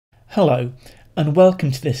Hello and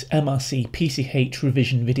welcome to this MRCPCH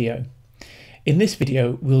revision video. In this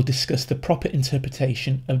video we'll discuss the proper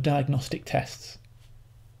interpretation of diagnostic tests.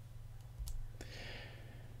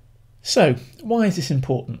 So why is this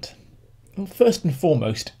important? Well, first and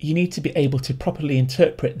foremost, you need to be able to properly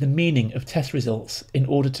interpret the meaning of test results in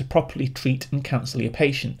order to properly treat and counsel your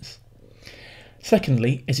patients.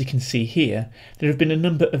 Secondly, as you can see here, there have been a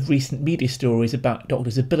number of recent media stories about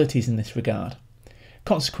doctors' abilities in this regard.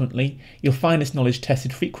 Consequently, you'll find this knowledge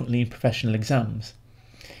tested frequently in professional exams.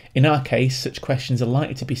 In our case, such questions are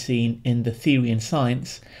likely to be seen in the theory and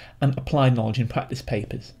science and applied knowledge in practice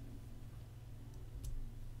papers.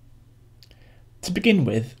 To begin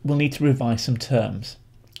with, we'll need to revise some terms.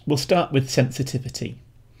 We'll start with sensitivity.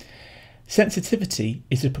 Sensitivity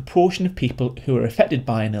is the proportion of people who are affected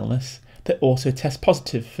by an illness that also test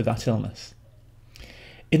positive for that illness.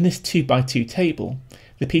 In this 2x2 table,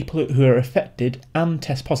 the people who are affected and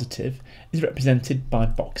test positive is represented by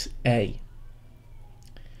box A.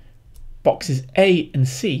 Boxes A and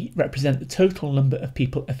C represent the total number of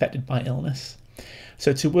people affected by illness.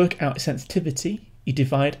 So to work out sensitivity, you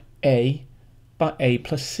divide A by A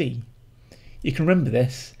plus C. You can remember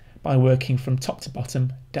this by working from top to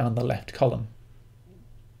bottom down the left column.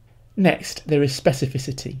 Next, there is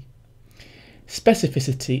specificity.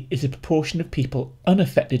 Specificity is a proportion of people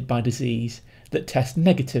unaffected by disease that test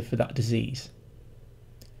negative for that disease.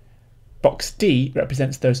 Box D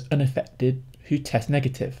represents those unaffected who test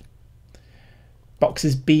negative.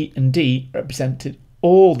 Boxes B and D represented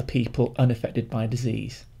all the people unaffected by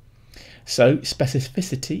disease. So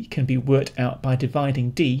specificity can be worked out by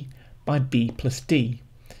dividing D by B plus D.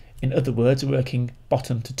 In other words, working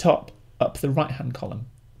bottom to top up the right hand column.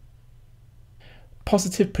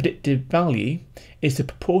 Positive predictive value is the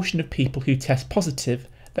proportion of people who test positive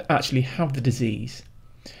that actually have the disease.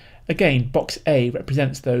 Again, box A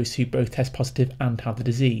represents those who both test positive and have the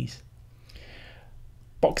disease.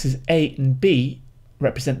 Boxes A and B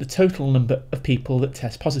represent the total number of people that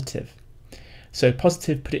test positive. So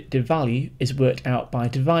positive predictive value is worked out by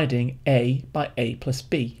dividing A by A plus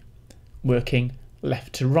B, working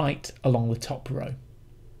left to right along the top row.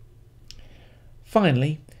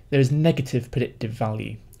 Finally, there is negative predictive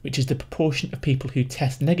value, which is the proportion of people who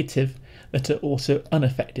test negative that are also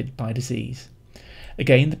unaffected by disease.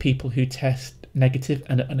 Again, the people who test negative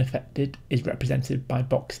and are unaffected is represented by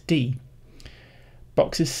box D.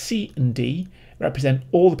 Boxes C and D represent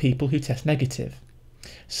all the people who test negative.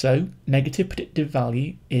 So negative predictive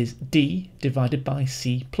value is D divided by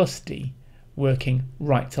C plus D, working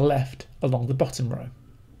right to left along the bottom row.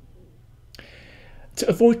 To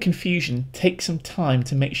avoid confusion, take some time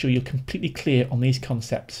to make sure you're completely clear on these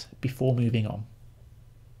concepts before moving on.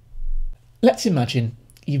 Let's imagine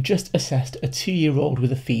you've just assessed a 2-year-old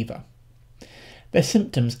with a fever. Their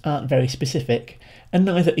symptoms aren't very specific, and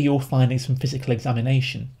neither are your findings from physical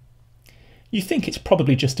examination. You think it's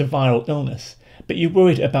probably just a viral illness, but you're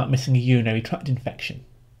worried about missing a urinary tract infection.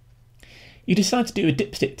 You decide to do a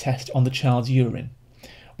dipstick test on the child's urine.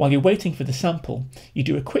 While you're waiting for the sample, you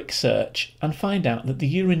do a quick search and find out that the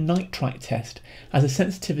urine nitrite test has a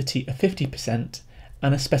sensitivity of 50%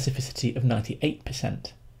 and a specificity of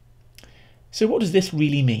 98%. So what does this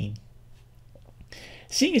really mean?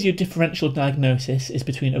 Seeing as your differential diagnosis is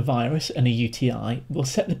between a virus and a UTI, we'll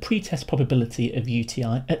set the pre-test probability of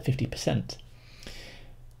UTI at 50%.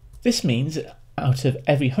 This means that out of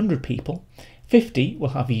every 100 people, 50 will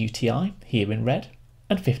have a UTI, here in red,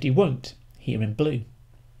 and 50 won't, here in blue.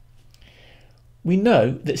 We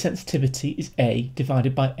know that sensitivity is A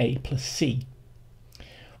divided by A plus C.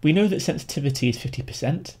 We know that sensitivity is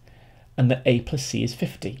 50% and that A plus C is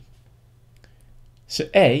 50. So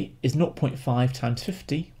A is 0.5 times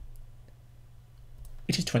 50,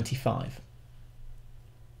 which is 25.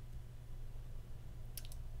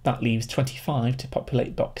 That leaves 25 to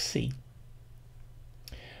populate box C.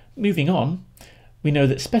 Moving on, we know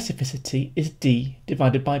that specificity is D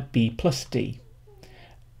divided by B plus D.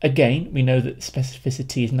 Again, we know that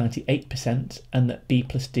specificity is 98% and that B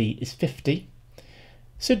plus D is 50.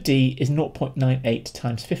 So D is 0.98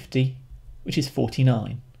 times 50, which is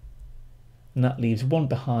 49. And that leaves 1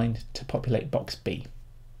 behind to populate box B.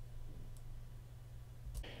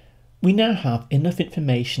 We now have enough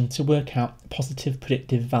information to work out positive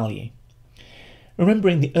predictive value.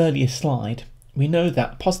 Remembering the earlier slide, we know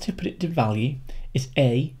that positive predictive value is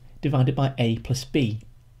A divided by A plus B.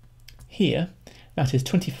 Here, that is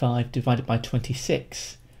 25 divided by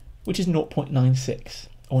 26, which is 0.96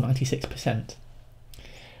 or 96%.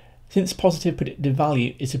 Since positive predictive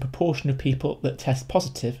value is a proportion of people that test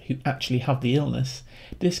positive who actually have the illness,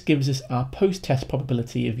 this gives us our post-test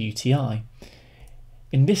probability of UTI.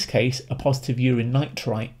 In this case, a positive urine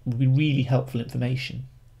nitrite would be really helpful information.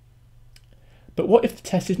 But what if the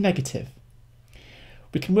test is negative?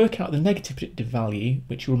 We can work out the negative predictive value,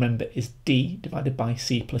 which you remember is D divided by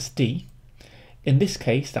C plus D. In this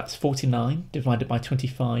case, that's 49 divided by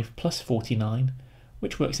 25 plus 49,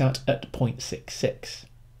 which works out at 0.66.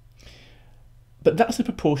 But that's the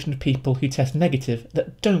proportion of people who test negative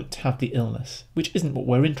that don't have the illness, which isn't what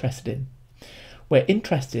we're interested in. We're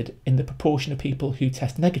interested in the proportion of people who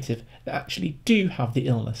test negative that actually do have the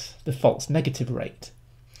illness, the false negative rate.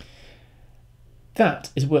 That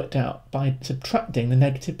is worked out by subtracting the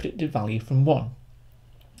negative predictive value from 1.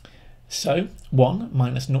 So 1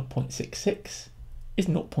 minus 0.66 is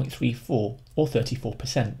 0.34, or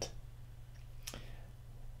 34%.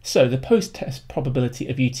 So the post-test probability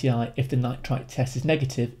of UTI if the nitrite test is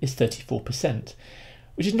negative is 34%,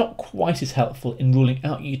 which is not quite as helpful in ruling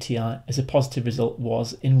out UTI as a positive result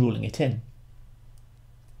was in ruling it in.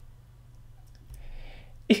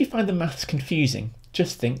 If you find the maths confusing,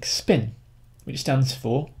 just think SPIN, which stands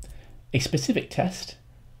for a specific test,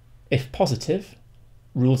 if positive,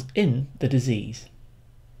 rules in the disease.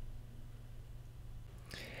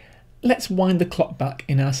 Let's wind the clock back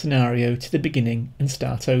in our scenario to the beginning and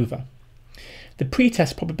start over. The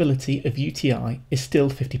pre-test probability of UTI is still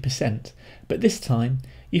 50%, but this time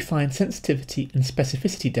you find sensitivity and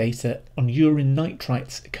specificity data on urine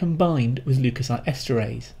nitrites combined with leukocyte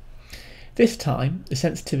esterase. This time the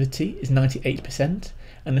sensitivity is 98%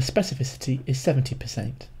 and the specificity is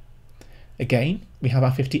 70%. Again, we have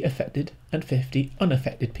our 50 affected and 50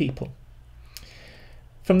 unaffected people.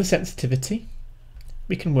 From the sensitivity,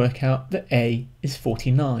 we can work out that A is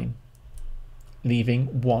 49,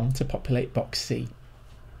 leaving 1 to populate box C.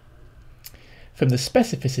 From the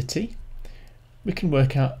specificity, we can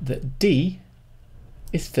work out that D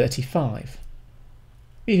is 35,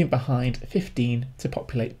 leaving behind 15 to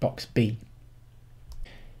populate box B.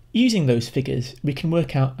 Using those figures, we can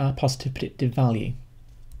work out our positive predictive value,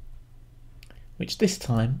 which this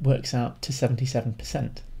time works out to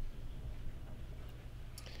 77%.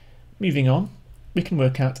 Moving on, we can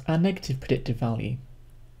work out our negative predictive value,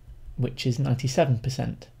 which is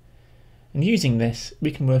 97%. And using this,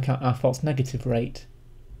 we can work out our false negative rate,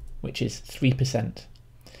 which is 3%.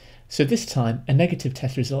 So this time, a negative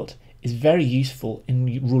test result is very useful in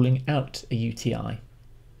ruling out a UTI.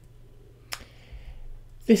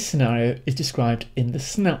 This scenario is described in the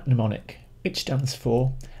SNOUT mnemonic, which stands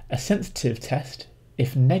for a sensitive test,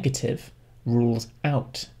 if negative, rules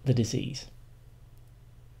out the disease.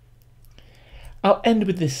 I'll end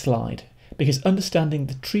with this slide because understanding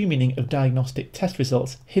the true meaning of diagnostic test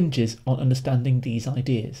results hinges on understanding these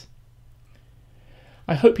ideas.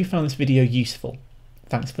 I hope you found this video useful.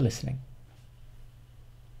 Thanks for listening.